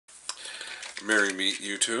Merry Meet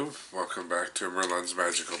YouTube. Welcome back to Merlin's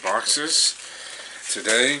Magical Boxes.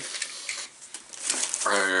 Today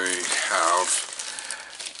I have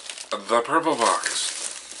the purple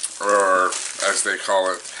box, or as they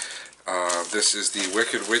call it, this is the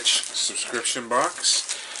Wicked Witch subscription box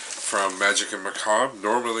from Magic and Macabre.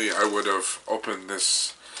 Normally I would have opened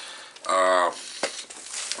this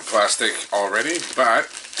plastic already, but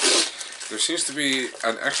there seems to be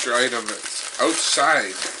an extra item that's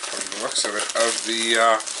outside, from the looks of it, of the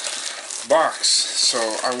box. So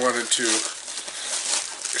I wanted to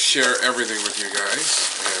share everything with you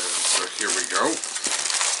guys. And so here we go.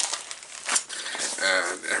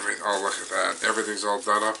 And oh, look at that. Everything's all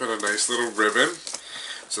done up in a nice little ribbon.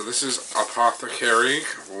 So this is Apothecary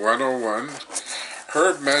 101.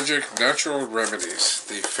 Herb Magic Natural Remedies.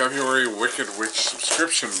 The February Wicked Witch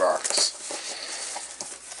subscription box.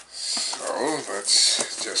 So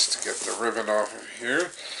let's just get the ribbon off of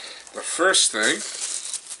here. The first thing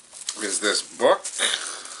is this book,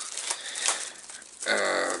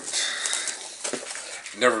 and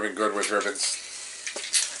never been good with ribbons.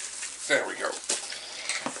 There we go.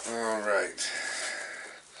 Alright,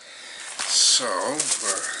 so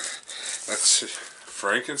let's see.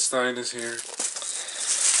 Frankenstein is here.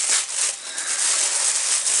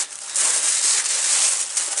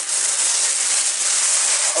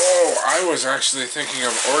 I was actually thinking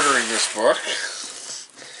of ordering this book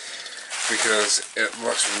because it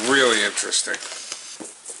looks really interesting.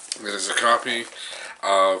 It is a copy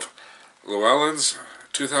of Llewellyn's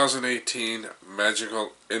 2018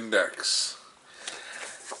 Magical Index,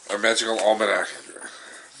 or Magical Almanac.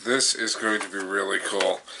 This is going to be really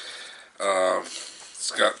cool.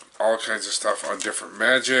 It's got all kinds of stuff on different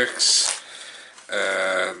magics,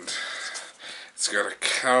 and it's got a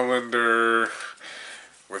calendar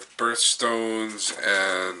with birthstones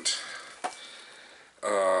and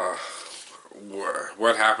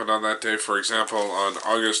what happened on that day. For example, on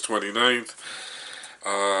August 29th,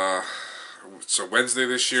 so Wednesday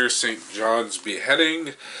this year, St. John's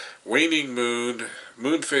beheading, waning moon,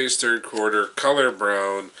 moon phase third quarter, color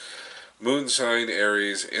brown, moon sign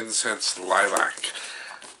Aries, incense lilac.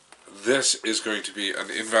 This is going to be an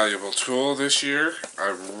invaluable tool this year.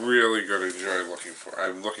 I'm really going to enjoy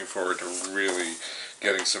I'm looking forward to really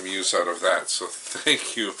getting some use out of that. So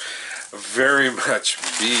thank you very much,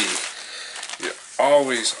 B. You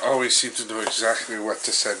always seem to know exactly what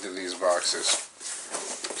to send in these boxes.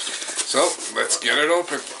 So let's get it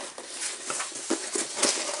open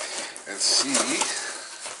and see.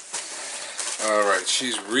 Alright,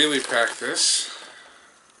 she's really packed this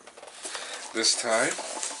time.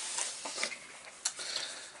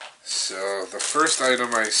 So the first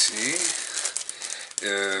item I see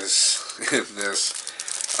is in this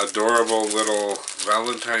adorable little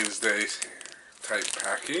Valentine's Day type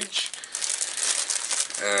package,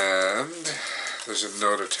 and there's a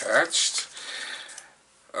note attached.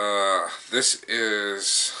 This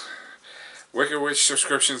is Wicked Witch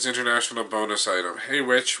Subscriptions International Bonus Item. Hey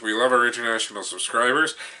Witch, we love our international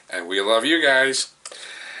subscribers, and we love you guys,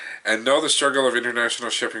 and know the struggle of international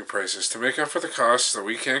shipping prices. To make up for the costs that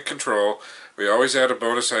we can't control, we always add a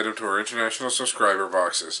bonus item to our international subscriber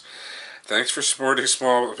boxes. Thanks for supporting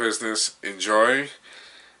small business. Enjoy.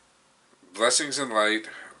 Blessings and light.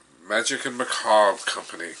 Magic and Macabre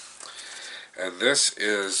Company. And this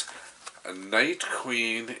is a Night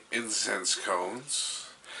Queen incense cones.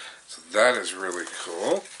 So that is really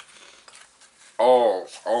cool. Oh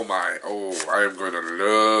my. Oh, I am going to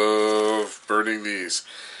love burning these.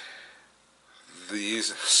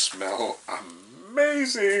 These smell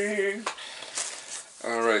amazing.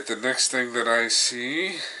 Alright, the next thing that I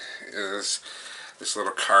see is this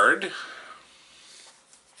little card. It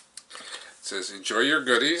says, enjoy your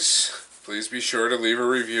goodies. Please be sure to leave a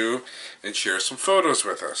review and share some photos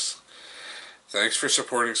with us. Thanks for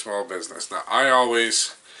supporting small business. Now, I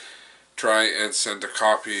always try and send a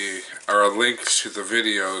copy or a link to the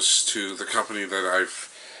videos to the company that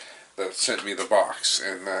sent me the box,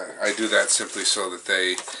 and I do that simply so that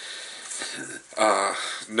they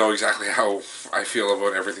know exactly how I feel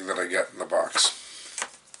about everything that I get in the box.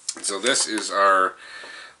 And so this is our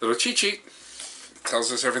little cheat sheet. It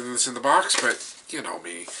tells us everything that's in the box, but you know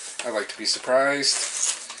me, I like to be surprised.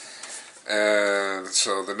 And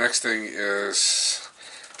so the next thing is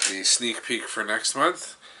the sneak peek for next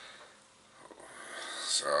month.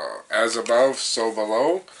 So as above, so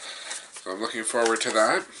below. So I'm looking forward to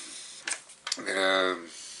that. And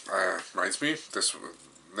reminds me, this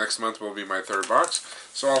next month will be my third box,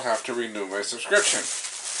 so I'll have to renew my subscription.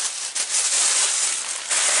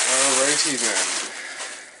 Alrighty then.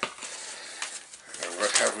 And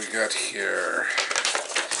what have we got here?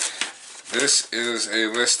 This is a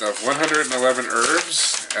list of 111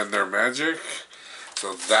 herbs and their magic.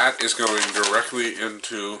 So that is going directly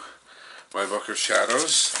into my Book of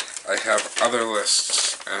Shadows. I have other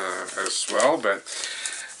lists as well, but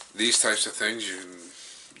these types of things,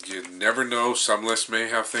 you never know. Some lists may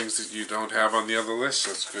have things that you don't have on the other list,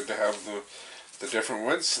 so it's good to have the different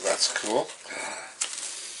ones, so that's cool.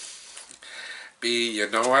 B, you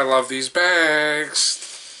know I love these bags.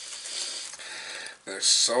 They're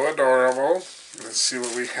so adorable. Let's see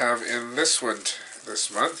what we have in this one this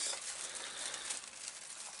month.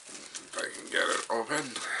 If I can get it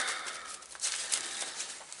open.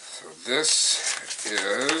 So this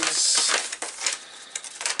is...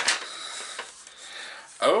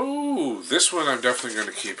 Oh, this one I'm definitely going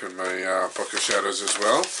to keep in my Book of Shadows as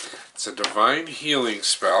well. It's a Divine Healing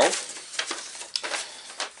spell.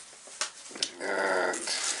 And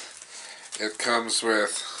it comes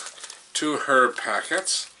with 2 herb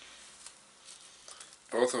packets,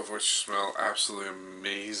 both of which smell absolutely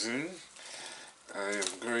amazing. I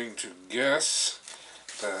am going to guess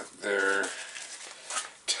that they're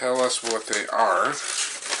tell us what they are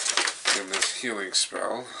in this healing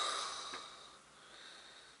spell.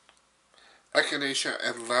 Echinacea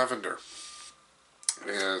and lavender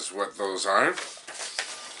is what those are.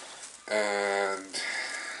 And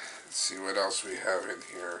let's see what else we have in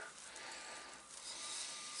here.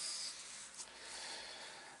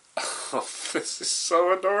 Oh, this is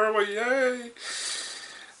so adorable, yay!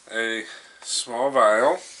 A small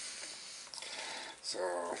vial. So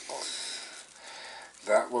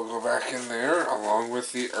that will go back in there along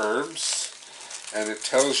with the herbs. And it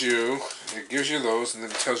tells you, it gives you those, and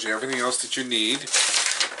then it tells you everything else that you need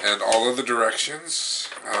and all of the directions.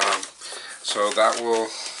 So that will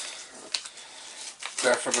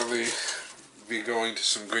definitely be going to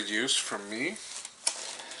some good use from me.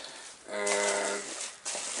 And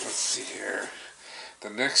let's see here. The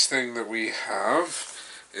next thing that we have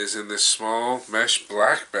is in this small mesh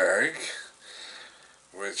black bag,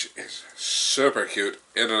 which is super cute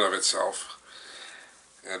in and of itself.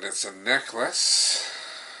 And it's a necklace.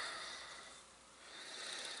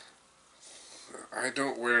 I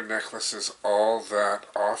don't wear necklaces all that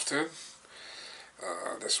often.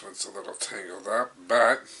 This one's a little tangled up,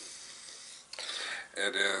 but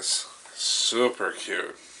it is super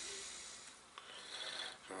cute.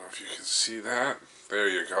 I don't know if you can see that. There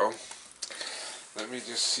you go. Let me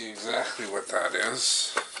just see exactly what that is.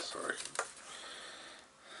 So I can...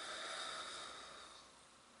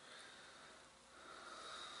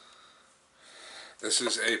 This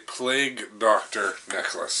is a Plague Doctor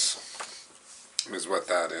necklace, is what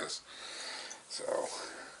that is. So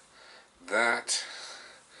that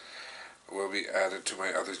will be added to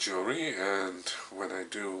my other jewelry, and when I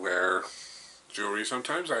do wear jewelry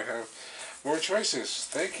sometimes I have more choices.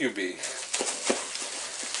 Thank you, B.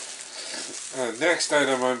 Next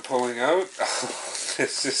item I'm pulling out.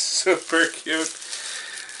 This is super cute.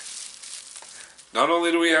 Not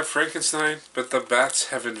only do we have Frankenstein, but the bats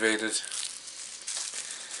have invaded.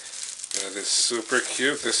 That is super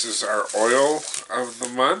cute. This is our oil of the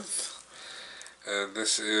month. And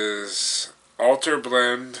this is Altar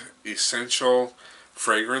Blend Essential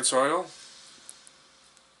Fragrance Oil.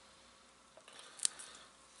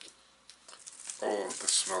 Oh,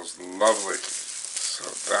 this smells lovely. So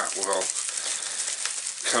that will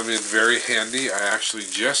come in very handy. I actually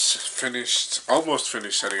just almost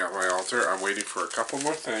finished setting up my altar. I'm waiting for a couple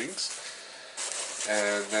more things.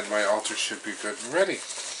 And then my altar should be good and ready.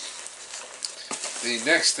 The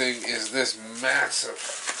next thing is this massive,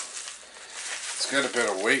 it's got a bit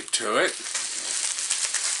of weight to it,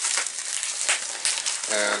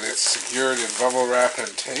 and it's secured in bubble wrap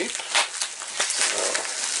and tape. So,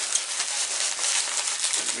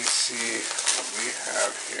 let me see what we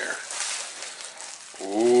have here.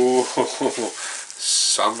 Ooh,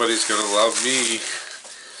 somebody's going to love me.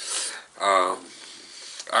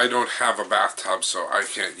 I don't have a bathtub, so I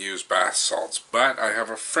can't use bath salts, but I have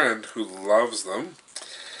a friend who loves them.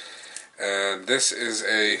 And this is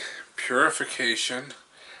a purification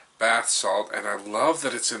bath salt, and I love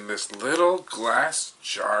that it's in this little glass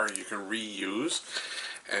jar you can reuse.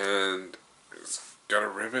 And it's got a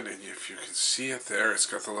ribbon, and if you can see it there, it's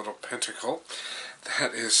got the little pentacle.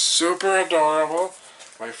 That is super adorable.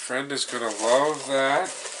 My friend is going to love that.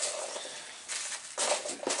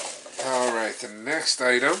 Alright, the next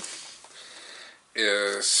item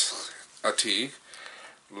is a tea,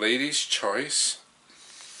 Lady's Choice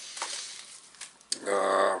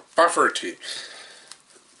Buffer Tea.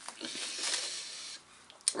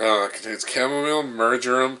 It contains chamomile,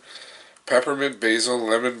 marjoram, peppermint, basil,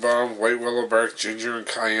 lemon balm, white willow bark, ginger, and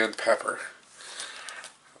cayenne pepper.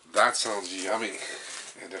 that sounds yummy.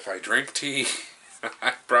 And if I drank tea,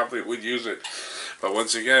 I probably would use it. But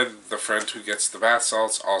once again, the friend who gets the bath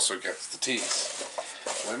salts also gets the teas.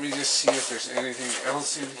 Let me just see if there's anything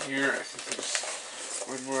else in here. I think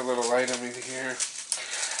there's one more little item in here.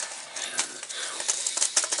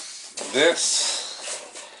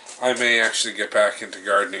 This, I may actually get back into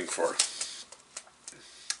gardening for.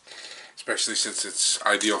 Especially since it's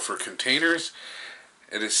ideal for containers.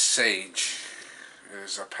 It is sage. It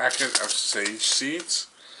is a packet of sage seeds.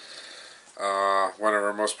 One of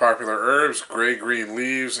our most popular herbs, gray-green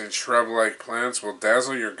leaves and shrub-like plants will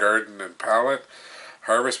dazzle your garden and palate.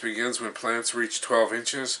 Harvest begins when plants reach 12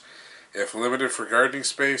 inches. If limited for gardening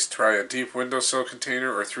space, try a deep windowsill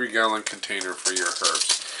container or 3-gallon container for your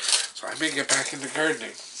herbs. So I may get back into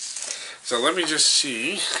gardening. So let me just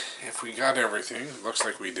see if we got everything. Looks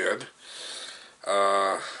like we did.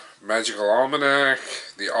 Magical Almanac,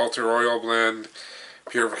 the Altar Oil Blend,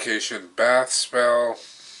 Purification Bath Spell,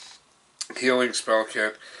 Healing Spell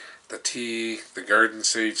Kit, the tea, the garden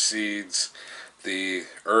sage seeds, the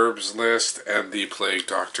herbs list, and the Plague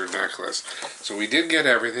Doctor necklace. So we did get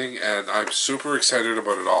everything, and I'm super excited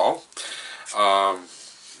about it all.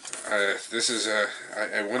 This is a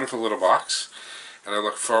wonderful little box, and I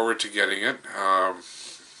look forward to getting it.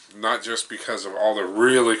 Not just because of all the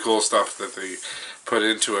really cool stuff that they put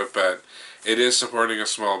into it, but it is supporting a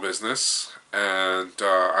small business, and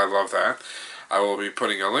I love that. I will be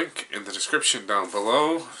putting a link in the description down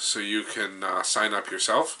below so you can sign up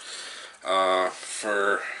yourself.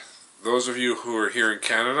 For those of you who are here in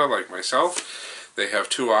Canada, like myself, they have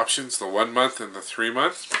two options, the 1 month and the 3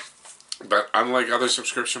 month. But unlike other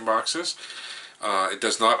subscription boxes, it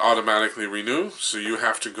does not automatically renew, so you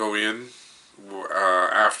have to go in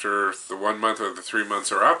after the 1 month or the 3 months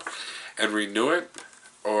are up and renew it,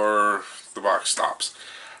 or the box stops.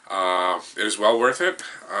 It is well worth it.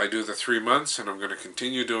 I do the 3 months, and I'm going to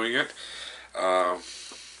continue doing it.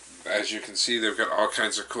 As you can see, they've got all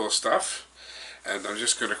kinds of cool stuff, and I'm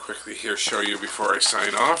just going to quickly here show you before I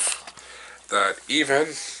sign off that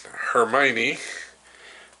even Hermione,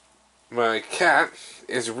 my cat,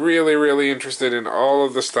 is really interested in all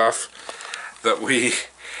of the stuff that we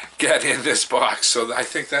get in this box. So I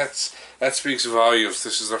think that speaks volumes.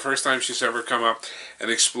 This is the first time she's ever come up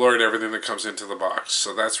and explored everything that comes into the box.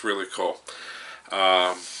 So that's really cool.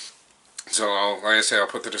 So like I say, I'll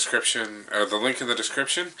put the link in the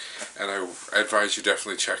description, and I advise you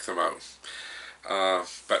definitely check them out.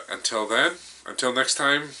 But until then, until next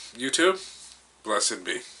time, YouTube, blessed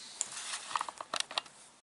be.